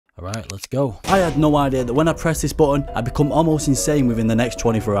Alright, let's go. I had no idea that when I pressed this button, I'd become almost insane within the next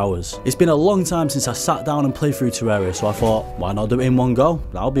 24 hours. It's been a long time since I sat down and played through Terraria, so I thought, why not do it in one go?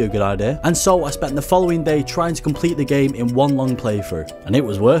 That'll be a good idea. And so I spent the following day trying to complete the game in one long playthrough. And it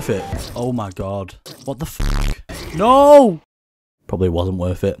was worth it. Oh my god. What the fuck? No! Probably wasn't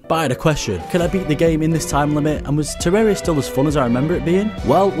worth it. But I had a question. Can I beat the game in this time limit? And was Terraria still as fun as I remember it being?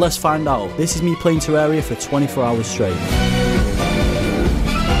 Well, let's find out. This is me playing Terraria for 24 hours straight.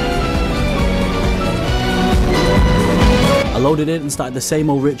 I loaded in and started the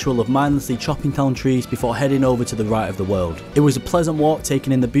same old ritual of mindlessly chopping down trees before heading over to the right of the world. It was a pleasant walk,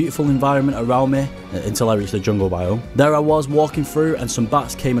 taking in the beautiful environment around me until I reached the jungle biome. There I was walking through and some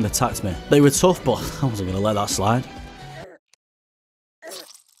bats came and attacked me. They were tough, but I wasn't going to let that slide.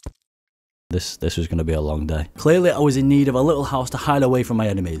 This was going to be a long day. Clearly, I was in need of a little house to hide away from my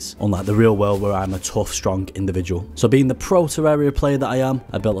enemies, unlike the real world where I'm a tough, strong individual. So being the pro Terraria player that I am,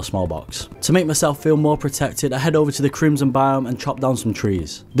 I built a small box. To make myself feel more protected, I head over to the Crimson biome and chop down some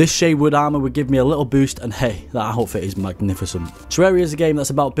trees. This shade wood armor would give me a little boost, and hey, that outfit is magnificent. Terraria is a game that's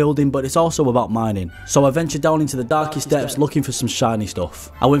about building, but it's also about mining. So I ventured down into the darkest depths looking for some shiny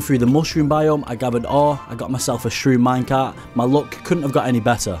stuff. I went through the mushroom biome, I gathered ore, I got myself a shroom minecart. My luck couldn't have got any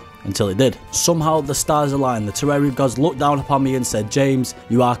better. Until it did. Somehow the stars aligned, the Terraria gods looked down upon me and said, James,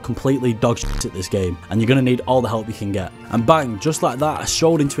 you are completely dog shit at this game, and you're going to need all the help you can get. And bang, just like that, I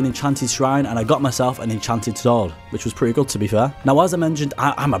strode into an enchanted shrine and I got myself an enchanted sword, which was pretty good to be fair. Now as I mentioned,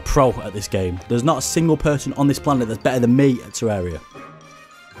 I'm a pro at this game. There's not a single person on this planet that's better than me at Terraria.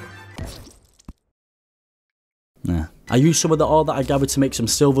 Yeah. I used some of the ore that I gathered to make some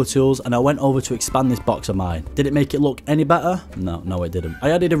silver tools, and I went over to expand this box of mine. Did it make it look any better? No it didn't.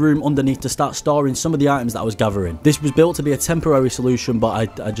 I added a room underneath to start storing some of the items that I was gathering. This was built to be a temporary solution,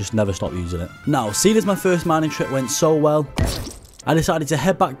 but I just never stopped using it. Now, seeing as my first mining trip went so well, I decided to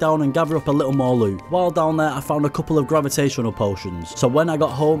head back down and gather up a little more loot. While down there, I found a couple of gravitational potions. So when I got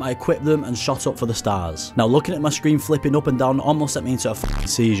home, I equipped them and shot up for the stars. Now looking at my screen flipping up and down almost sent me into a fucking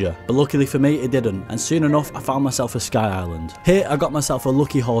seizure. But luckily for me, it didn't. And soon enough, I found myself a sky island. Here, I got myself a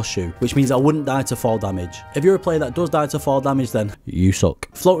lucky horseshoe, which means I wouldn't die to fall damage. If you're a player that does die to fall damage, then you suck.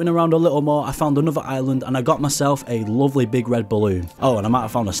 Floating around a little more, I found another island and I got myself a lovely big red balloon. Oh, and I might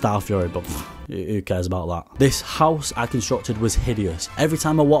have found a star fury, but who cares about that? This house I constructed was hideous. Every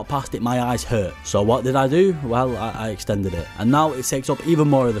time I walked past it, my eyes hurt. So what did I do? Well, I extended it. And now it takes up even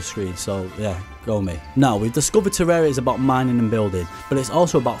more of the screen, so yeah, go me. Now, we've discovered Terraria is about mining and building, but it's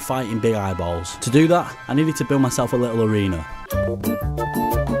also about fighting big eyeballs. To do that, I needed to build myself a little arena.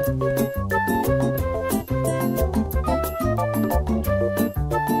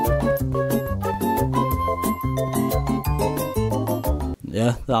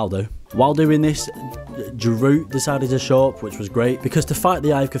 Yeah, that'll do. While doing this, Jarut decided to show up, which was great, because to fight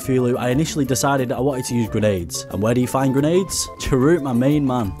the Eye of Cthulhu, I initially decided I wanted to use grenades. And where do you find grenades? Jarut, my main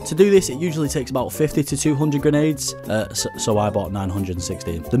man. To do this, it usually takes about 50 to 200 grenades, so I bought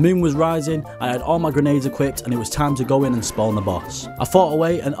 916. The moon was rising, I had all my grenades equipped, and it was time to go in and spawn the boss. I fought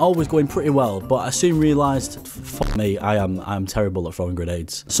away, and all was going pretty well, but I soon realised, fuck me, I'm terrible at throwing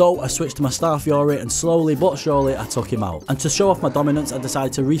grenades. So I switched to my Star Fury, and slowly but surely, I took him out. And to show off my dominance, I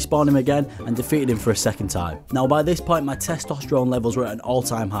decided to respawn him again, and defeated him for a second time. Now by this point my testosterone levels were at an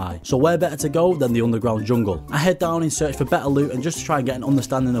all-time high, so where better to go than the underground jungle. I head down in search for better loot and just to try and get an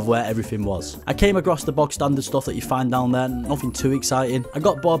understanding of where everything was. I came across the bog standard stuff that you find down there, nothing too exciting. I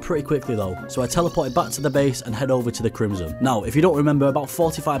got bored pretty quickly though, so I teleported back to the base and head over to the Crimson. Now if you don't remember, about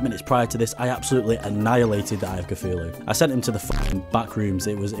 45 minutes prior to this I absolutely annihilated the Eye of Cthulhu. I sent him to the fucking back rooms,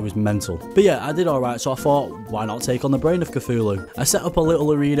 it was mental. But yeah, I did alright, so I thought, why not take on the brain of Cthulhu? I set up a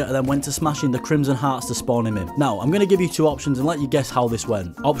little arena and then went to smashing the Crimson Hearts to spawn him in. Now, I'm going to give you two options and let you guess how this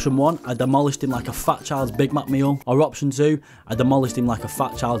went. Option 1, I demolished him like a fat child's Big Mac meal. Or option 2, I demolished him like a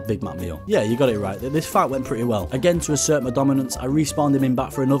fat child's Big Mac meal. Yeah, you got it right. This fight went pretty well. Again, to assert my dominance, I respawned him in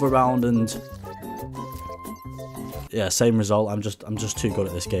back for another round and yeah, same result. I'm just too good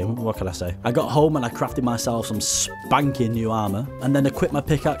at this game. What can I say? I got home and I crafted myself some spanking new armor and then equipped my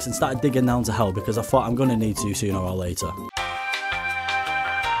pickaxe and started digging down to hell because I thought I'm going to need to sooner or later.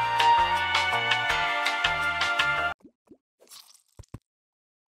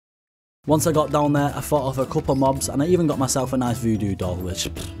 Once I got down there, I fought off a couple mobs and I even got myself a nice voodoo doll, which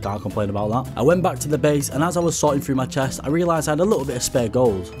can't complain about that. I went back to the base and as I was sorting through my chest, I realised I had a little bit of spare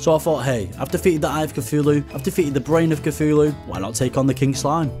gold. So I thought, hey, I've defeated the Eye of Cthulhu, I've defeated the Brain of Cthulhu, why not take on the King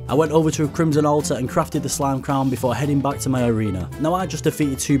Slime? I went over to a Crimson Altar and crafted the Slime Crown before heading back to my arena. Now I just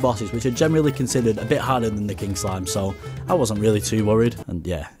defeated 2 bosses which are generally considered a bit harder than the King Slime, so I wasn't really too worried, and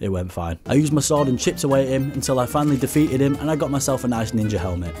yeah, it went fine. I used my sword and chipped away at him until I finally defeated him and I got myself a nice ninja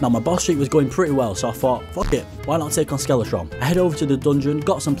helmet. Now my boss streak was going pretty well, so I thought, fuck it, why not take on Skeletron? I head over to the dungeon,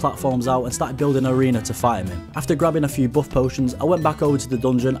 got some platforms out and started building an arena to fight him in. After grabbing a few buff potions, I went back over to the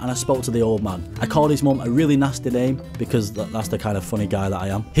dungeon and I spoke to the old man. I called his mum a really nasty name because that's the kind of funny guy that I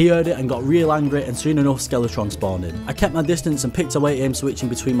am. He heard it and got real angry and soon enough Skeletron spawned in. I kept my distance and picked away at him, switching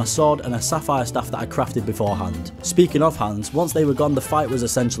between my sword and a sapphire staff that I crafted beforehand. Speaking of hands, once they were gone the fight was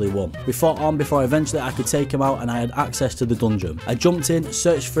essentially won. We fought on before eventually I could take him out and I had access to the dungeon. I jumped in,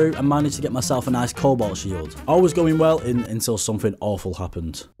 searched through and managed to get myself a nice cobalt shield. All was going well until something awful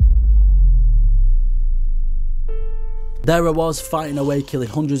happened. There I was, fighting away, killing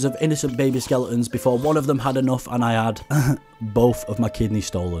hundreds of innocent baby skeletons before one of them had enough and I had both of my kidneys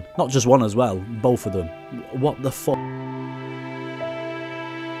stolen. Not just one as well, both of them. What the fuck?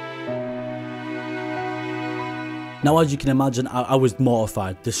 Now as you can imagine, I was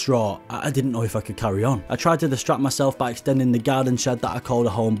mortified, distraught. I didn't know if I could carry on. I tried to distract myself by extending the garden shed that I called a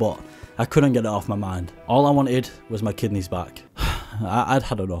home, but I couldn't get it off my mind. All I wanted was my kidneys back. I'd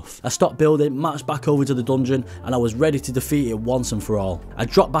had enough. I stopped building, marched back over to the dungeon, and I was ready to defeat it once and for all. I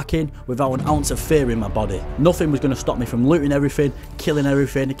dropped back in without an ounce of fear in my body. Nothing was going to stop me from looting everything, killing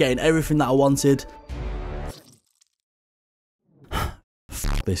everything, getting everything that I wanted.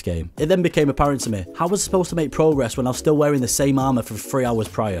 This game. It then became apparent to me, how was I supposed to make progress when I was still wearing the same armor for 3 hours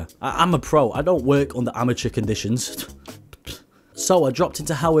prior? I'm a pro, I don't work under amateur conditions. So I dropped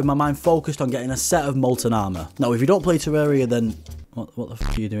into hell with my mind focused on getting a set of molten armor. Now if you don't play Terraria then what the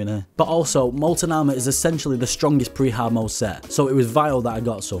fuck are you doing here? But also, molten armor is essentially the strongest pre-hard mode set, so it was vital that I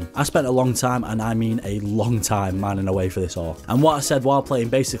got some. I spent a long time, and I mean a long time, mining away for this ore. And what I said while playing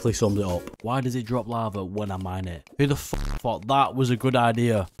basically summed it up. Why does it drop lava when I mine it? Who the fuck thought that was a good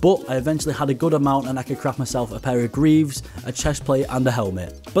idea? But I eventually had a good amount and I could craft myself a pair of greaves, a chest plate and a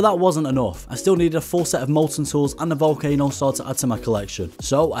helmet. But that wasn't enough. I still needed a full set of molten tools and a volcano sword to add to my collection.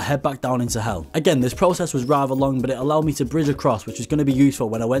 So I head back down into hell. Again, this process was rather long, but it allowed me to bridge across, which was going to be useful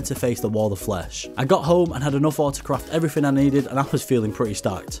when I went to face the wall of flesh. I got home and had enough ore to craft everything I needed and I was feeling pretty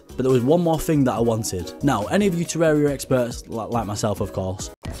stacked. But there was one more thing that I wanted. Now, any of you Terraria experts, like myself of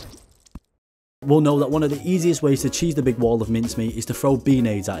course, will know that one of the easiest ways to cheese the big wall of mincemeat is to throw bee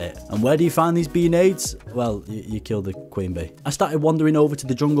nades at it. And where do you find these bee nades? Well, you kill the queen bee. I started wandering over to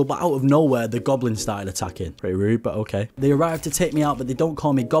the jungle, but out of nowhere the goblins started attacking. Pretty rude, but okay. They arrived to take me out, but they don't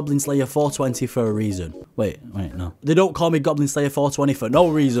call me Goblin Slayer 420 for a reason. Wait, no. They don't call me Goblin Slayer 420 for no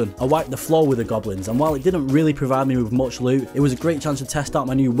reason. I wiped the floor with the goblins, and while it didn't really provide me with much loot, it was a great chance to test out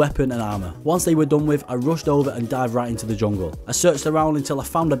my new weapon and armor. Once they were done with, I rushed over and dived right into the jungle. I searched around until I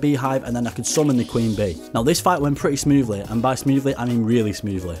found a beehive, and then I could summon the queen bee. Now this fight went pretty smoothly, and by smoothly I mean really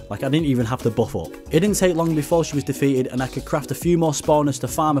smoothly. Like I didn't even have to buff up. It didn't take long before she was defeated and I could craft a few more spawners to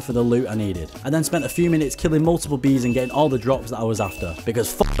farm her for the loot I needed. I then spent a few minutes killing multiple bees and getting all the drops that I was after,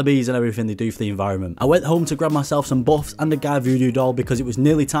 because fuck the bees and everything they do for the environment. I went home to grab myself some buffs and a guy voodoo doll because it was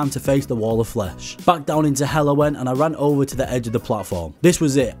nearly time to face the wall of flesh. Back down into hell I went and I ran over to the edge of the platform. This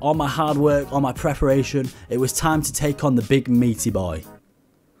was it, all my hard work, all my preparation, it was time to take on the big meaty boy.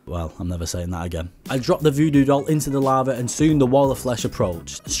 Well, I'm never saying that again. I dropped the voodoo doll into the lava and soon the wall of flesh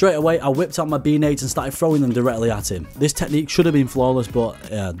approached. Straight away, I whipped out my bee nades and started throwing them directly at him. This technique should have been flawless, but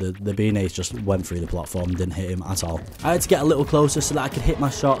yeah, the bee nades just went through the platform and didn't hit him at all. I had to get a little closer so that I could hit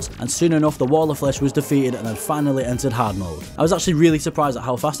my shots, and soon enough the wall of flesh was defeated and had finally entered hard mode. I was actually really surprised at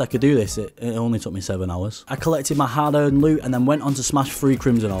how fast I could do this. It only took me 7 hours. I collected my hard-earned loot and then went on to smash 3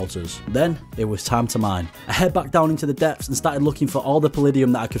 crimson altars. Then, it was time to mine. I head back down into the depths and started looking for all the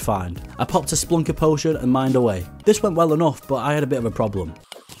palladium that I could find. I popped a Splunker potion and mined away. This went well enough, but I had a bit of a problem.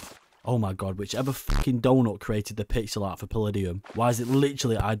 Oh my god, whichever fucking donut created the pixel art for Palladium, why is it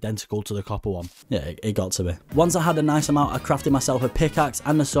literally identical to the copper one? Yeah, it got to me. Once I had a nice amount, I crafted myself a pickaxe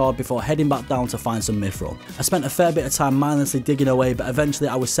and a sword before heading back down to find some mithril. I spent a fair bit of time mindlessly digging away, but eventually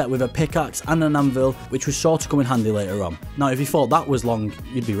I was set with a pickaxe and an anvil, which was sure to come in handy later on. Now, if you thought that was long,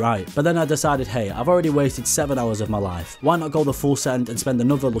 you'd be right. But then I decided, hey, I've already wasted 7 hours of my life. Why not go the full send and spend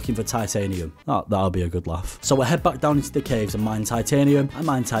another looking for titanium? Oh, that'll be a good laugh. So I head back down into the caves and mine titanium. I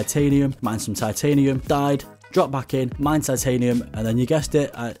mined titanium, mined some titanium, died, dropped back in, mined titanium, and then you guessed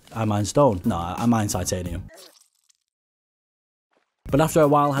it, I mined stone. No, I mined titanium. But after a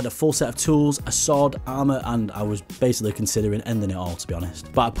while I had a full set of tools, a sword, armour, and I was basically considering ending it all, to be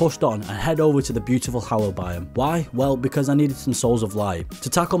honest. But I pushed on and head over to the beautiful Hollow biome. Why? Well, because I needed some souls of light. To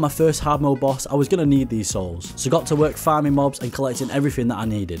tackle my first hard mode boss, I was going to need these souls. So got to work farming mobs and collecting everything that I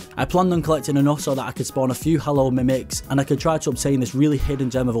needed. I planned on collecting enough so that I could spawn a few Hollow mimics and I could try to obtain this really hidden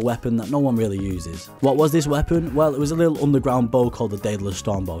gem of a weapon that no one really uses. What was this weapon? Well, it was a little underground bow called the Daedalus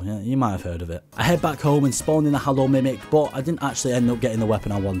Stormbow. Yeah, you might have heard of it. I head back home and spawned in a Hollow mimic, but I didn't actually end up getting the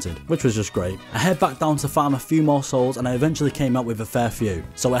weapon I wanted, which was just great. I head back down to farm a few more souls and I eventually came out with a fair few.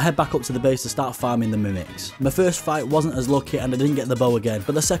 So I head back up to the base to start farming the mimics. My first fight wasn't as lucky and I didn't get the bow again,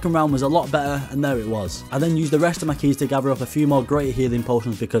 but the second round was a lot better and there it was. I then used the rest of my keys to gather up a few more great healing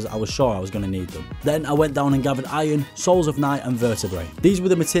potions because I was sure I was going to need them. Then I went down and gathered iron, souls of night and vertebrae. These were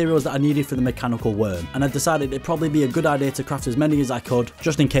the materials that I needed for the mechanical worm, and I decided it'd probably be a good idea to craft as many as I could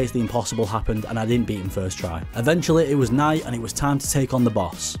just in case the impossible happened and I didn't beat him first try. Eventually it was night and it was time to take on the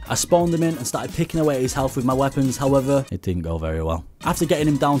boss. I spawned him in and started picking away at his health with my weapons, however, it didn't go very well. After getting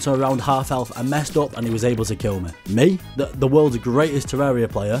him down to around half health, I messed up and he was able to kill me. Me? The world's greatest Terraria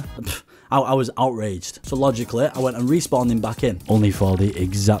player? I was outraged. So logically, I went and respawned him back in, only for the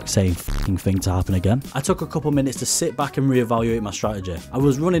exact same fucking thing to happen again. I took a couple minutes to sit back and reevaluate my strategy. I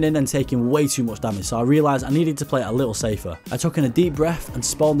was running in and taking way too much damage, so I realised I needed to play it a little safer. I took in a deep breath and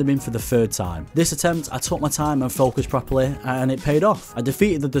spawned him in for the third time. This attempt, I took my time and focused properly, and it paid off. I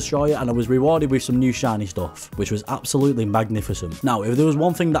defeated the destroyer and I was rewarded with some new shiny stuff, which was absolutely magnificent. Now, if there was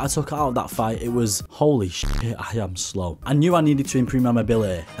one thing that I took out of that fight, it was, holy shit, I am slow. I knew I needed to improve my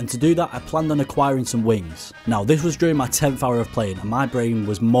mobility, and to do that, I planned on acquiring some wings. Now, this was during my 10th hour of playing, and my brain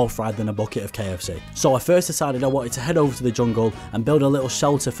was more fried than a bucket of KFC. So I first decided I wanted to head over to the jungle and build a little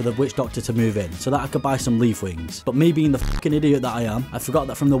shelter for the witch doctor to move in, so that I could buy some leaf wings. But me being the fucking idiot that I am, I forgot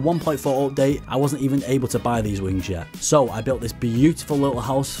that from the 1.4 update, I wasn't even able to buy these wings yet. So I built this beautiful little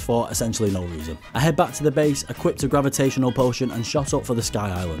house for essentially no reason. I head back to the base, equipped a gravitational potion, and shot up for the Sky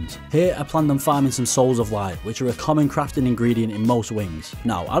Islands. Here, I planned on farming some souls of light, which are a common crafting ingredient in most wings.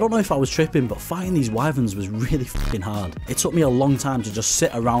 Now, I don't know if I was tripping, but fighting these wyverns was really fucking hard. It took me a long time to just sit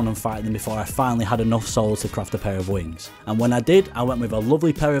around and fight them before I finally had enough souls to craft a pair of wings. And when I did, I went with a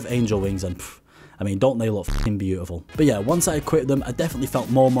lovely pair of angel wings and I mean, don't they look fucking beautiful? But yeah, once I equipped them, I definitely felt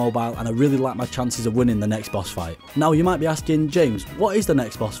more mobile and I really liked my chances of winning the next boss fight. Now, you might be asking, James, what is the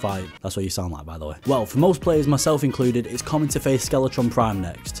next boss fight? That's what you sound like, by the way. Well, for most players, myself included, it's common to face Skeletron Prime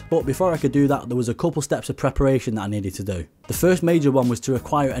next. But before I could do that, there was a couple steps of preparation that I needed to do. The first major one was to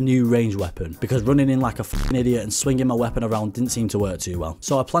acquire a new ranged weapon, because running in like a fucking idiot and swinging my weapon around didn't seem to work too well.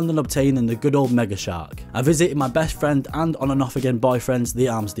 So I planned on obtaining the good old Mega Shark. I visited my best friend and on and off again boyfriends, the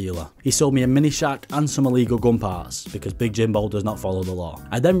arms dealer. He sold me a mini shark and some illegal gun parts, because Big Jimbo does not follow the law.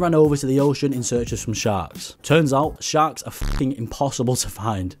 I then ran over to the ocean in search of some sharks. Turns out, sharks are fucking impossible to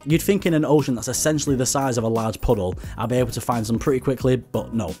find. You'd think in an ocean that's essentially the size of a large puddle, I'd be able to find some pretty quickly,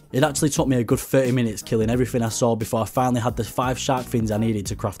 but no. It actually took me a good 30 minutes killing everything I saw before I finally had the 5 shark fins I needed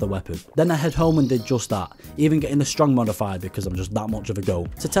to craft the weapon. Then I head home and did just that, even getting the strong modified because I'm just that much of a go.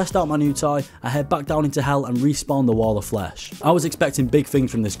 To test out my new toy, I head back down into hell and respawn the wall of flesh. I was expecting big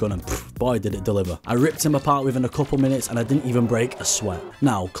things from this gun and boy did it deliver. I ripped him apart within a couple minutes and I didn't even break a sweat.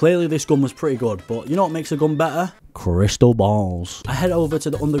 Now, clearly this gun was pretty good, but you know what makes a gun better? Crystal balls. I head over to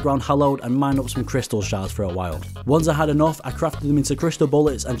the underground hallowed and mined up some crystal shards for a while. Once I had enough, I crafted them into crystal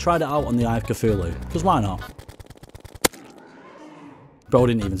bullets and tried it out on the Eye of Cthulhu, because why not? Bro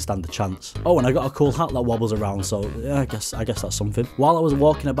didn't even stand a chance. Oh, and I got a cool hat that wobbles around, so yeah, I guess that's something. While I was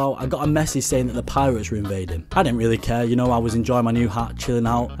walking about, I got a message saying that the pirates were invading. I didn't really care, you know, I was enjoying my new hat, chilling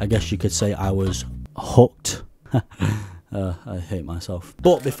out. I guess you could say I was hooked. I hate myself.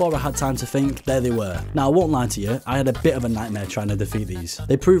 But before I had time to think, there they were. Now, I won't lie to you, I had a bit of a nightmare trying to defeat these.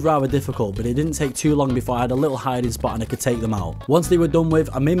 They proved rather difficult, but it didn't take too long before I had a little hiding spot and I could take them out. Once they were done with,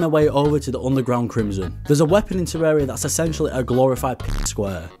 I made my way over to the underground Crimson. There's a weapon in Terraria that's essentially a glorified pit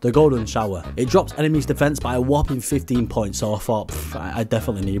square, the Golden Shower. It drops enemies' defense by a whopping 15 points, so I thought, I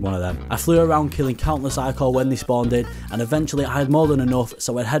definitely need one of them. I flew around killing countless Ichor when they spawned in, and eventually I had more than enough,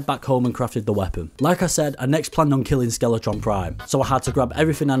 so I'd head back home and crafted the weapon. Like I said, I next planned on killing Skeletron Prime, so I had to grab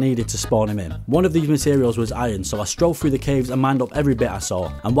everything I needed to spawn him in. One of these materials was iron, so I strolled through the caves and mined up every bit I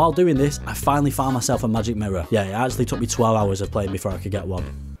saw. And while doing this, I finally found myself a magic mirror. Yeah, it actually took me 12 hours of playing before I could get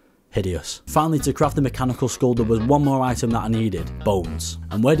one. Hideous. Finally, to craft the mechanical skull, there was one more item that I needed. Bones.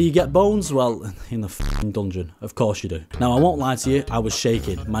 And where do you get bones? Well, in the f***ing dungeon. Of course you do. Now, I won't lie to you, I was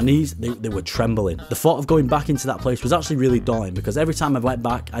shaking. My knees, they were trembling. The thought of going back into that place was actually really daunting because every time I went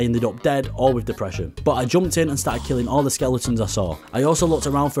back, I ended up dead or with depression. But I jumped in and started killing all the skeletons I saw. I also looked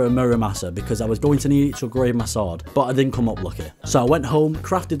around for a Muramasa because I was going to need it to upgrade my sword, but I didn't come up lucky. So I went home,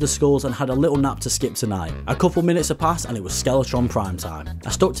 crafted the skulls and had a little nap to skip tonight. A couple minutes had passed and it was Skeletron prime time.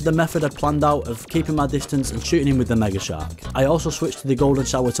 I stuck to the method I'd planned out of keeping my distance and shooting him with the Mega Shark. I also switched to the Golden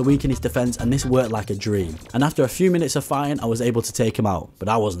Shower to weaken his defense and this worked like a dream. And after a few minutes of fighting, I was able to take him out, but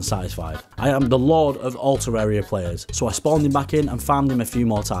I wasn't satisfied. I am the lord of all Terraria players, so I spawned him back in and farmed him a few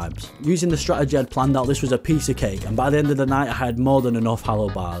more times. Using the strategy I'd planned out, this was a piece of cake, and by the end of the night I had more than enough hollow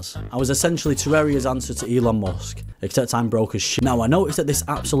bars. I was essentially Terraria's answer to Elon Musk, except I'm broke as shit. Now I noticed that this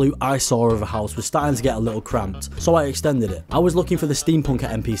absolute eyesore of a house was starting to get a little cramped, so I extended it. I was looking for the steampunker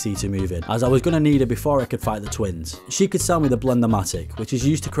NPC to move in, as I was going to need her before I could fight the twins. She could sell me the Blendermatic, which is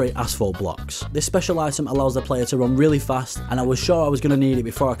used to create asphalt blocks. This special item allows the player to run really fast, and I was sure I was going to need it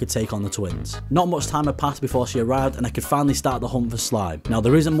before I could take on the twins. Not much time had passed before she arrived and I could finally start the hunt for slime. Now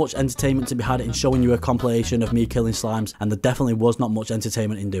there isn't much entertainment to be had in showing you a compilation of me killing slimes, and there definitely was not much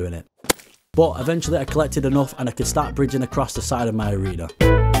entertainment in doing it. But eventually I collected enough and I could start bridging across the side of my arena.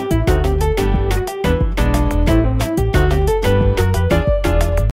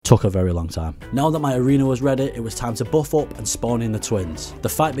 Took a very long time. Now that my arena was ready, it was time to buff up and spawn in the twins. The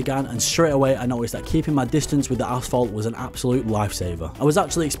fight began and straight away I noticed that keeping my distance with the asphalt was an absolute lifesaver. I was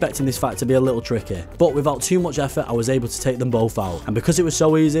actually expecting this fight to be a little tricky, but without too much effort I was able to take them both out, and because it was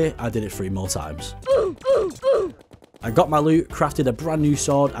so easy, I did it 3 more times. I got my loot, crafted a brand new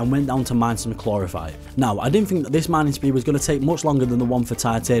sword and went down to mine some chlorophyte. Now, I didn't think that this mining speed was going to take much longer than the one for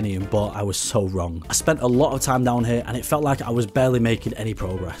titanium, but I was so wrong. I spent a lot of time down here and it felt like I was barely making any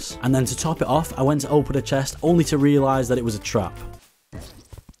progress. And then to top it off, I went to open a chest only to realise that it was a trap.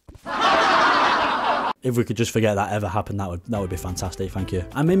 If we could just forget that ever happened, that would be fantastic, thank you.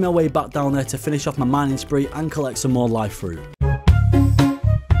 I made my way back down there to finish off my mining spree and collect some more life fruit.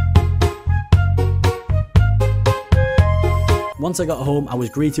 Once I got home, I was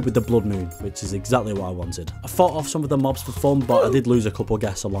greeted with the blood moon, which is exactly what I wanted. I fought off some of the mobs for fun, but I did lose a couple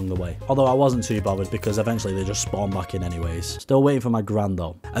guests along the way. Although I wasn't too bothered because eventually they just spawned back in anyways. Still waiting for my grand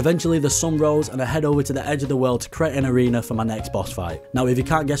though. Eventually the sun rose and I head over to the edge of the world to create an arena for my next boss fight. Now if you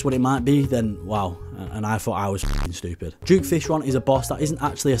can't guess what it might be, then wow. And I thought I was f***ing stupid. Duke Fishron is a boss that isn't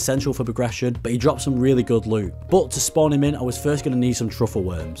actually essential for progression, but he drops some really good loot. But to spawn him in, I was first going to need some truffle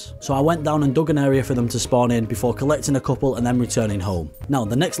worms. So I went down and dug an area for them to spawn in before collecting a couple and then returning home. Now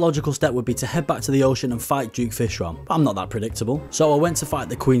the next logical step would be to head back to the ocean and fight Duke Fishron, but I'm not that predictable. So I went to fight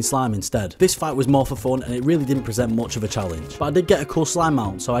the Queen Slime instead. This fight was more for fun and it really didn't present much of a challenge, but I did get a cool slime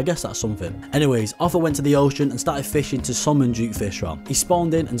mount, so I guess that's something. Anyways, off I went to the ocean and started fishing to summon Duke Fishron. He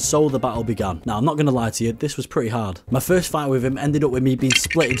spawned in and so the battle began. Now I'm not going to lie to you, this was pretty hard. My first fight with him ended up with me being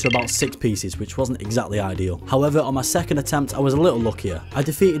split into about 6 pieces, which wasn't exactly ideal. However, on my second attempt, I was a little luckier. I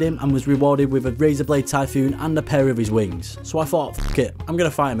defeated him and was rewarded with a Razor Blade Typhoon and a pair of his wings. So I thought, fuck it, I'm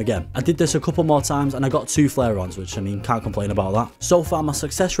gonna fight him again. I did this a couple more times and I got 2 flare-ons, which I mean, can't complain about that. So far, my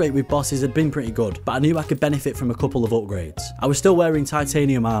success rate with bosses had been pretty good, but I knew I could benefit from a couple of upgrades. I was still wearing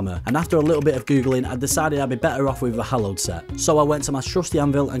titanium armor, and after a little bit of googling, I decided I'd be better off with a hallowed set. So I went to my trusty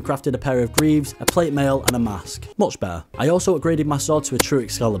anvil and crafted a pair of greaves, a plate mail, and a mask. Much better. I also upgraded my sword to a true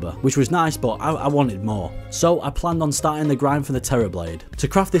Excalibur, which was nice, but I wanted more. So I planned on starting the grind for the Terror Blade. To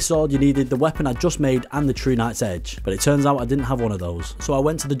craft this sword, you needed the weapon I just made and the True Knight's Edge, but it turns out I didn't have one of those. So I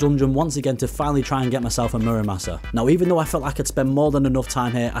went to the dungeon once again to finally try and get myself a Muramasa. Now even though I felt like I'd spent more than enough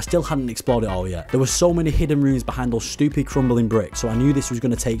time here, I still hadn't explored it all yet. There were so many hidden runes behind those stupid crumbling bricks, so I knew this was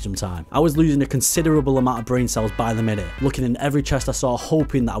going to take some time. I was losing a considerable amount of brain cells by the minute, looking in every chest I saw,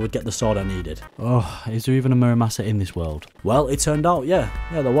 hoping that I would get the sword I needed. Oh, is there even a Muramasa in this world? Well, it turned out, yeah,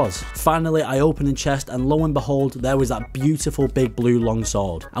 there was. Finally, I opened a chest and lo and behold, there was that beautiful big blue long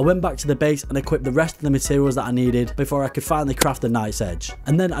sword. I went back to the base and equipped the rest of the materials that I needed before I could finally craft the Knight's Edge.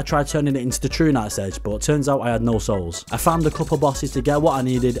 And then I tried turning it into the True Knight's Edge, but it turns out I had no souls. I farmed a couple bosses to get what I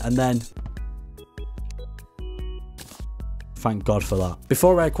needed and then... Thank God for that.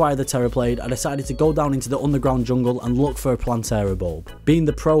 Before I acquired the Terror Blade, I decided to go down into the underground jungle and look for a Plantera bulb. Being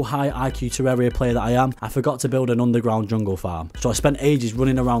the pro high IQ Terraria player that I am, I forgot to build an underground jungle farm. So I spent ages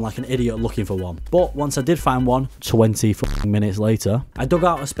running around like an idiot looking for one. But once I did find one, 20 minutes later, I dug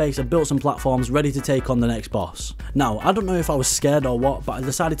out a space and built some platforms ready to take on the next boss. Now, I don't know if I was scared or what, but I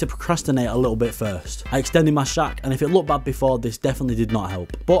decided to procrastinate a little bit first. I extended my shack, and if it looked bad before, this definitely did not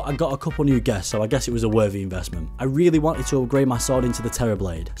help. But I got a couple new guests, so I guess it was a worthy investment. I really wanted to upgrade my sword into the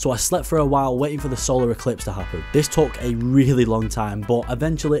Terrorblade, so I slept for a while waiting for the solar eclipse to happen. This took a really long time, but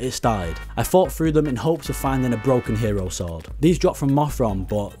eventually it started. I fought through them in hopes of finding a broken hero sword. These dropped from Mothron,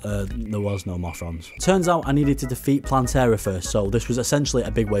 but there was no Mothrons. Turns out I needed to defeat Terraria first, so this was essentially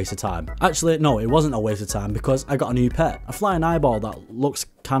a big waste of time. Actually, no, it wasn't a waste of time because I got a new pet, a flying eyeball that looks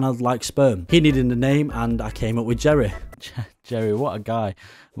kind of like sperm. He needed a name and I came up with Jerry. Jerry, what a guy.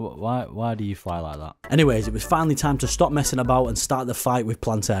 Why do you fly like that? Anyways, it was finally time to stop messing about and start the fight with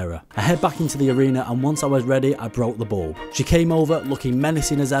Plantera. I head back into the arena and once I was ready, I broke the bulb. She came over looking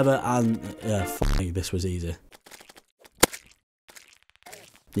menacing as ever and fuck me, this was easy.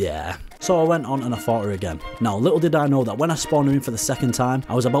 Yeah. So I went on and I fought her again. Now, little did I know that when I spawned her in for the second time,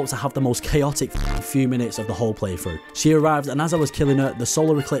 I was about to have the most chaotic few minutes of the whole playthrough. She arrived and as I was killing her, the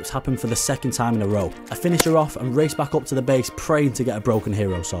solar eclipse happened for the second time in a row. I finished her off and raced back up to the base praying to get a broken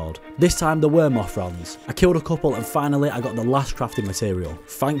hero sword. This time there were Mothrons. I killed a couple and finally I got the last crafting material.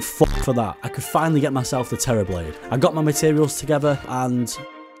 Thank fuck for that. I could finally get myself the Terrorblade. I got my materials together and...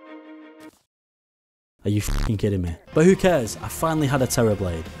 Are you fucking kidding me? But who cares, I finally had a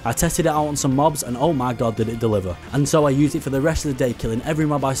Terrorblade. I tested it out on some mobs and oh my god did it deliver. And so I used it for the rest of the day killing every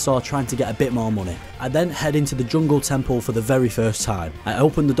mob I saw trying to get a bit more money. I then head into the jungle temple for the very first time. I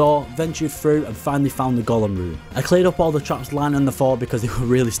opened the door, ventured through and finally found the golem room. I cleared up all the traps lining the fort because they were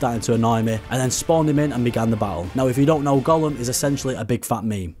really starting to annoy me and then spawned him in and began the battle. Now if you don't know, Golem is essentially a big fat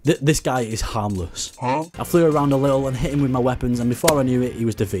meme. This guy is harmless. I flew around a little and hit him with my weapons and before I knew it he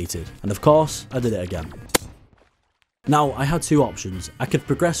was defeated. And of course I did it again. Now, I had two options. I could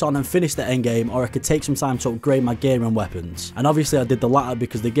progress on and finish the endgame, or I could take some time to upgrade my gear and weapons. And obviously I did the latter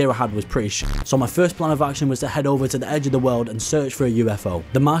because the gear I had was pretty shit. So my first plan of action was to head over to the edge of the world and search for a UFO.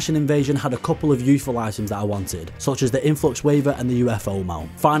 The Martian invasion had a couple of useful items that I wanted, such as the influx waiver and the UFO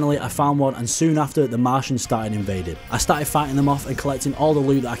mount. Finally, I found one and soon after, the Martians started invading. I started fighting them off and collecting all the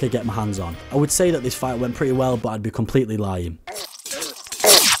loot that I could get my hands on. I would say that this fight went pretty well, but I'd be completely lying.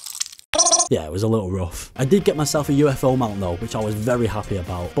 Yeah, it was a little rough. I did get myself a UFO mount though, which I was very happy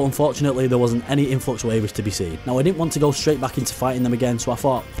about, but unfortunately there wasn't any influx waivers to be seen. Now I didn't want to go straight back into fighting them again, so I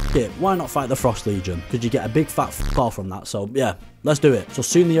thought, f it, why not fight the Frost Legion? Because you get a big fat f all from that, so yeah, let's do it. So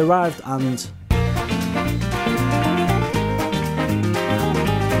soon they arrived and...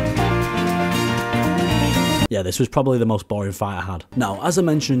 yeah, this was probably the most boring fight I had. Now, as I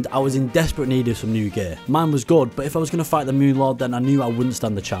mentioned, I was in desperate need of some new gear. Mine was good, but if I was going to fight the Moon Lord, then I knew I wouldn't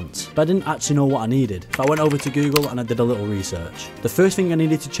stand a chance. But I didn't actually know what I needed, so I went over to Google and I did a little research. The first thing I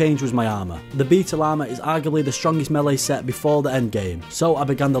needed to change was my armour. The Beetle armour is arguably the strongest melee set before the end game, so I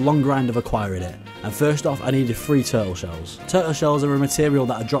began the long grind of acquiring it. And first off, I needed 3 turtle shells. Turtle shells are a material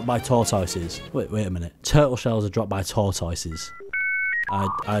that are dropped by tortoises. Wait a minute. Turtle shells are dropped by tortoises.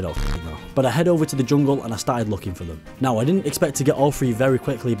 I don't know. But I head over to the jungle and I started looking for them. Now, I didn't expect to get all 3 very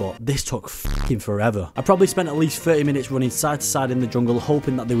quickly, but this took fucking forever. I probably spent at least 30 minutes running side to side in the jungle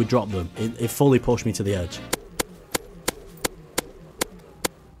hoping that they would drop them. It fully pushed me to the edge.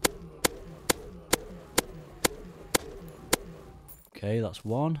 Okay, that's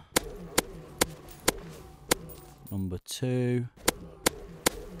 1. Number 2.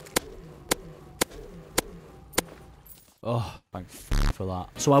 Oh, thank for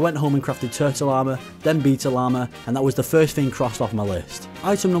that. So I went home and crafted turtle armour, then beetle armour, and that was the first thing crossed off my list.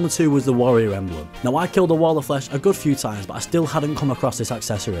 Item number 2 was the warrior emblem. Now I killed a wall of flesh a good few times, but I still hadn't come across this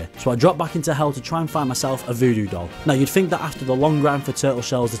accessory. So I dropped back into hell to try and find myself a voodoo doll. Now you'd think that after the long grind for turtle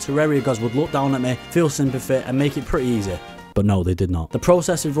shells, the Terraria gods would look down at me, feel sympathy, and make it pretty easy. But no, they did not. The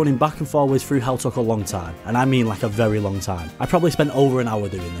process of running back and forwards through hell took a long time, and I mean like a very long time. I probably spent over an hour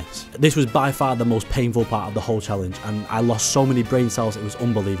doing this. This was by far the most painful part of the whole challenge, and I lost so many brain cells it was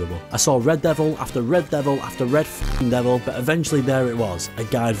unbelievable. I saw red devil after red devil after red f***ing devil, but eventually there it was, a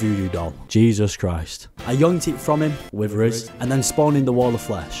guide voodoo doll. Jesus Christ. I yoinked it from him, Withers, and then spawned in the wall of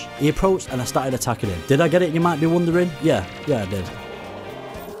flesh. He approached and I started attacking him. Did I get it, you might be wondering? Yeah, I did.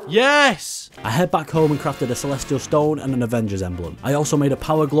 Yes! I head back home and crafted a celestial stone and an Avengers emblem. I also made a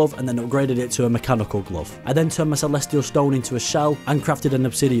power glove and then upgraded it to a mechanical glove. I then turned my celestial stone into a shell and crafted an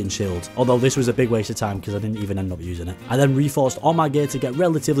obsidian shield, although this was a big waste of time because I didn't even end up using it. I then reforced all my gear to get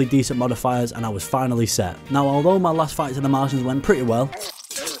relatively decent modifiers and I was finally set. Now although my last fight to the Martians went pretty well,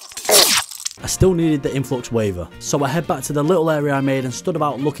 I still needed the influx waiver, so I head back to the little area I made and stood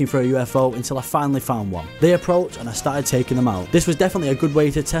about looking for a UFO until I finally found one. They approached and I started taking them out. This was definitely a good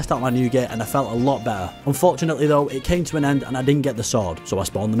way to test out my new gear and I felt a lot better. Unfortunately though, it came to an end and I didn't get the sword, so I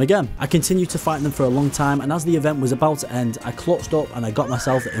spawned them again. I continued to fight them for a long time, and as the event was about to end, I clutched up and I got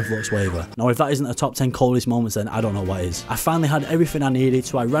myself the influx waiver. Now if that isn't a top 10 coldest moments, then I don't know what is. I finally had everything I needed,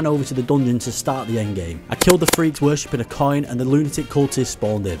 so I ran over to the dungeon to start the end game. I killed the freaks worshipping a coin and the lunatic cultists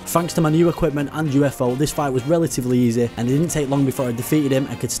spawned in. Thanks to my new equipment and UFO, this fight was relatively easy and it didn't take long before I defeated him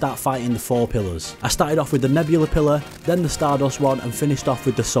and could start fighting the 4 pillars. I started off with the nebula pillar, then the stardust one, and finished off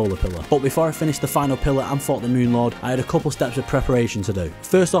with the solar pillar. But before I finished the final pillar and fought the moon lord, I had a couple steps of preparation to do.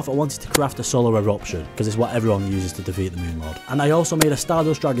 First off, I wanted to craft a solar eruption, because it's what everyone uses to defeat the moon lord. And I also made a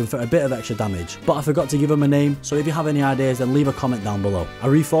stardust dragon for a bit of extra damage, but I forgot to give him a name, so if you have any ideas then leave a comment down below. I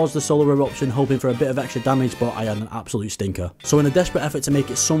reforged the solar eruption hoping for a bit of extra damage, but I had an absolute stinker. So in a desperate effort to make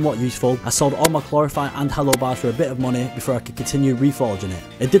it somewhat useful, I sold all my Glorify and Hello bars for a bit of money before I could continue reforging it.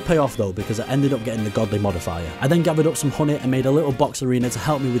 It did pay off though, because I ended up getting the godly modifier. I then gathered up some honey and made a little box arena to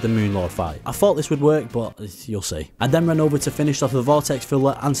help me with the moon lord fight. I thought this would work, but you'll see. I then ran over to finish off the vortex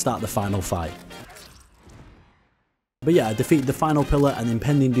filler and start the final fight. But yeah, I defeated the final pillar and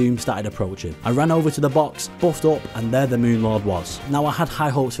impending doom started approaching. I ran over to the box, buffed up, and there the moon lord was. Now I had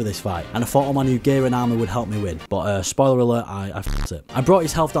high hopes for this fight, and I thought all my new gear and armor would help me win. But spoiler alert, I f***ed it. I brought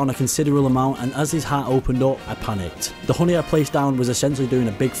his health down a considerable amount, and as his heart opened up, I panicked. The honey I placed down was essentially doing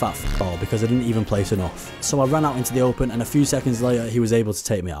a big fat f***ball because I didn't even place enough. So I ran out into the open, and a few seconds later he was able to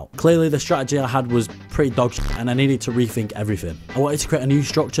take me out. Clearly the strategy I had was pretty dog shit, and I needed to rethink everything. I wanted to create a new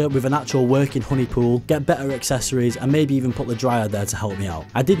structure with an actual working honey pool, get better accessories, and maybe even put the dryad there to help me out.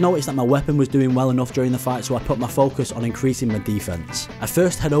 I did notice that my weapon was doing well enough during the fight, so I put my focus on increasing my defense. I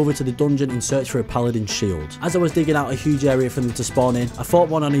first head over to the dungeon in search for a paladin's shield. As I was digging out a huge area for them to spawn in, I fought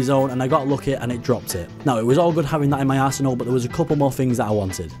one on his own and I got lucky and it dropped it. Now it was all good having that in my arsenal, but there was a couple more things that I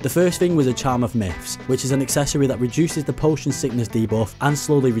wanted. The first thing was a charm of myths, which is an accessory that reduces the potion sickness debuff and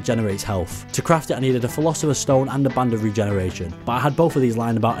slowly regenerates health. To craft it I needed a philosopher's stone and a band of regeneration, but I had both of these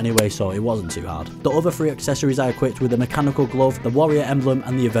lying about anyway, so it wasn't too hard. The other 3 accessories I equipped were the mechanical glove, the warrior emblem,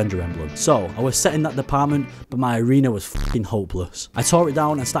 and the avenger emblem. So I was set in that department, but my arena was fucking hopeless. I tore it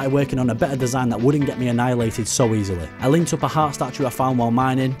down and started working on a better design that wouldn't get me annihilated so easily. I linked up a heart statue I found while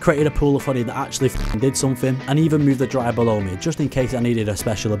mining, created a pool of honey that actually fucking did something, and even moved the dryer below me just in case I needed a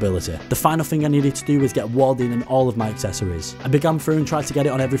special ability. The final thing I needed to do was get warding in all of my accessories. I began through and tried to get it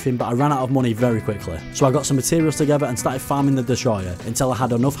on everything, but I ran out of money very quickly. So I got some materials together and started farming the destroyer until I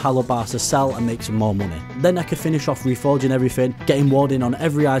had enough hollow bars to sell and make some more money. Then I could finish off reforging everything, getting warding on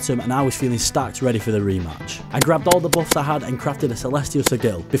every item, and I was feeling stacked ready for the rematch. I grabbed all the buffs I had and crafted a celestial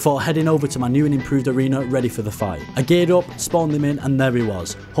sigil before heading over to my new and improved arena ready for the fight. I geared up, spawned him in, and there he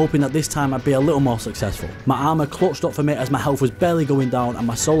was, hoping that this time I'd be a little more successful. My armor clutched up for me as my health was barely going down and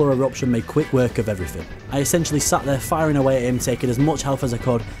my solar eruption made quick work of everything. I essentially sat there firing away at him, taking as much health as I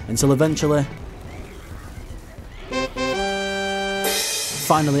could until eventually...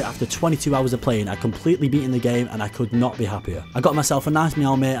 Finally, after 22 hours of playing, I completely beaten the game and I could not be happier. I got myself a nice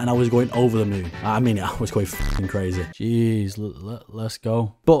meow mate and I was going over the moon. I mean, I was going fucking crazy. Jeez, let's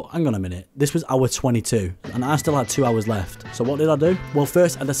go. But hang on a minute, this was hour 22 and I still had 2 hours left. So what did I do? Well,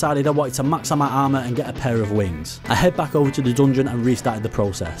 first I decided I wanted to max out my armor and get a pair of wings. I head back over to the dungeon and restarted the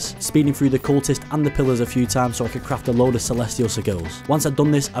process, speeding through the cultist and the pillars a few times so I could craft a load of celestial sigils. Once I'd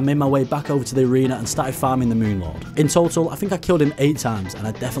done this, I made my way back over to the arena and started farming the moon lord. In total, I think I killed him 8 times and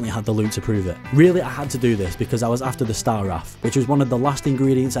I definitely had the loot to prove it. Really, I had to do this because I was after the star wrath, which was one of the last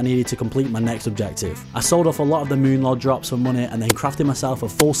ingredients I needed to complete my next objective. I sold off a lot of the moon lord drops for money and then crafted myself a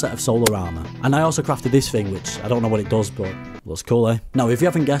full set of solar armor. And I also crafted this thing, which I don't know what it does, but looks cool, eh? Now, if you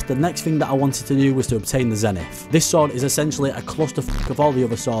haven't guessed, the next thing that I wanted to do was to obtain the zenith. This sword is essentially a clusterfuck of all the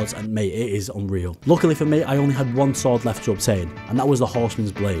other swords, and mate, it is unreal. Luckily for me, I only had one sword left to obtain, and that was the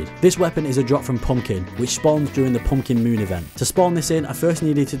horseman's blade. This weapon is a drop from pumpkin, which spawns during the pumpkin moon event. To spawn this in, I first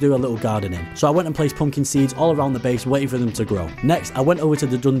needed to do a little gardening, so I went and placed pumpkin seeds all around the base waiting for them to grow. Next, I went over to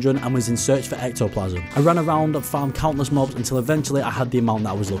the dungeon and was in search for ectoplasm. I ran around and farmed countless mobs until eventually I had the amount that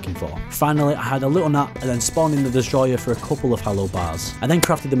I was looking for. Finally, I had a little nap and then spawned in the destroyer for a couple of hollow bars. I then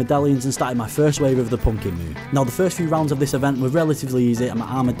crafted the medallions and started my first wave of the pumpkin moon. Now, the first few rounds of this event were relatively easy and my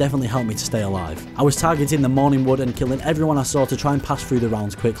armor definitely helped me to stay alive. I was targeting the morning wood and killing everyone I saw to try and pass through the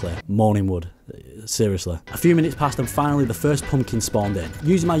rounds quickly. Morning wood. seriously. A few minutes passed and finally the first pumpkin spawned in.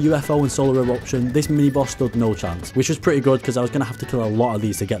 Using my UFO and solar eruption, this mini boss stood no chance, which was pretty good because I was going to have to kill a lot of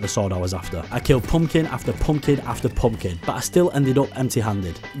these to get the sword I was after. I killed pumpkin after pumpkin after pumpkin, but I still ended up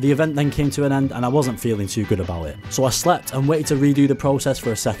empty-handed. The event then came to an end and I wasn't feeling too good about it. So I slept and waited to redo the process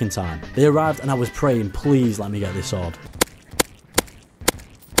for a second time. They arrived and I was praying, please let me get this sword.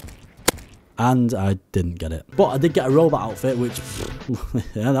 And I didn't get it. But I did get a robot outfit, which,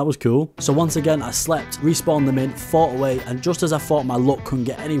 yeah, that was cool. So once again, I slept, respawned them in, fought away, and just as I thought my luck couldn't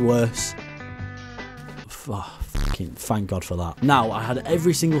get any worse, fucking thank God for that. Now, I had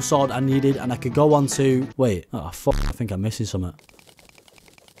every single sword I needed, and I could go on to, wait, oh fuck, I think I'm missing something.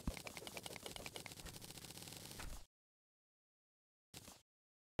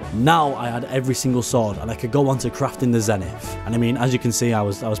 Now I had every single sword and I could go on to crafting the Zenith. And I mean, as you can see, I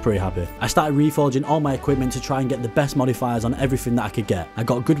was pretty happy. I started reforging all my equipment to try and get the best modifiers on everything that I could get. I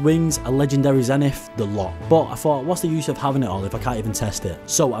got good wings, a legendary Zenith, the lot. But I thought, what's the use of having it all if I can't even test it?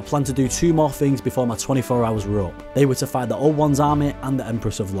 So I planned to do 2 more things before my 24 hours were up. They were to fight the Old One's army and the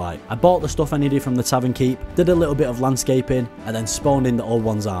Empress of Light. I bought the stuff I needed from the Tavern Keep, did a little bit of landscaping, and then spawned in the Old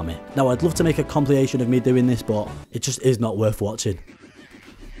One's army. Now I'd love to make a compilation of me doing this, but it just is not worth watching.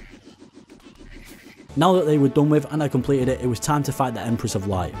 Now that they were done with and I completed it, it was time to fight the Empress of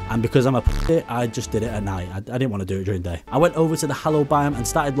Light. And because I'm a p***, I just did it at night. I didn't want to do it during the day. I went over to the Hallow biome and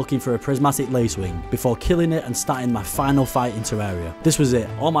started looking for a prismatic lacewing before killing it and starting my final fight in Terraria. This was it.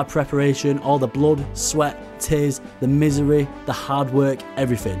 All my preparation, all the blood, sweat, tears, the misery, the hard work,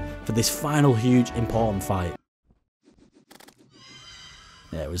 everything for this final huge important fight.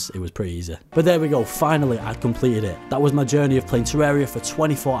 Yeah, it was pretty easy. But there we go, finally I'd completed it. That was my journey of playing Terraria for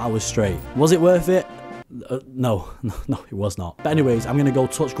 24 hours straight. Was it worth it? No, it was not. But anyways, I'm going to go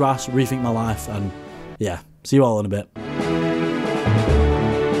touch grass, rethink my life, and yeah, see you all in a bit.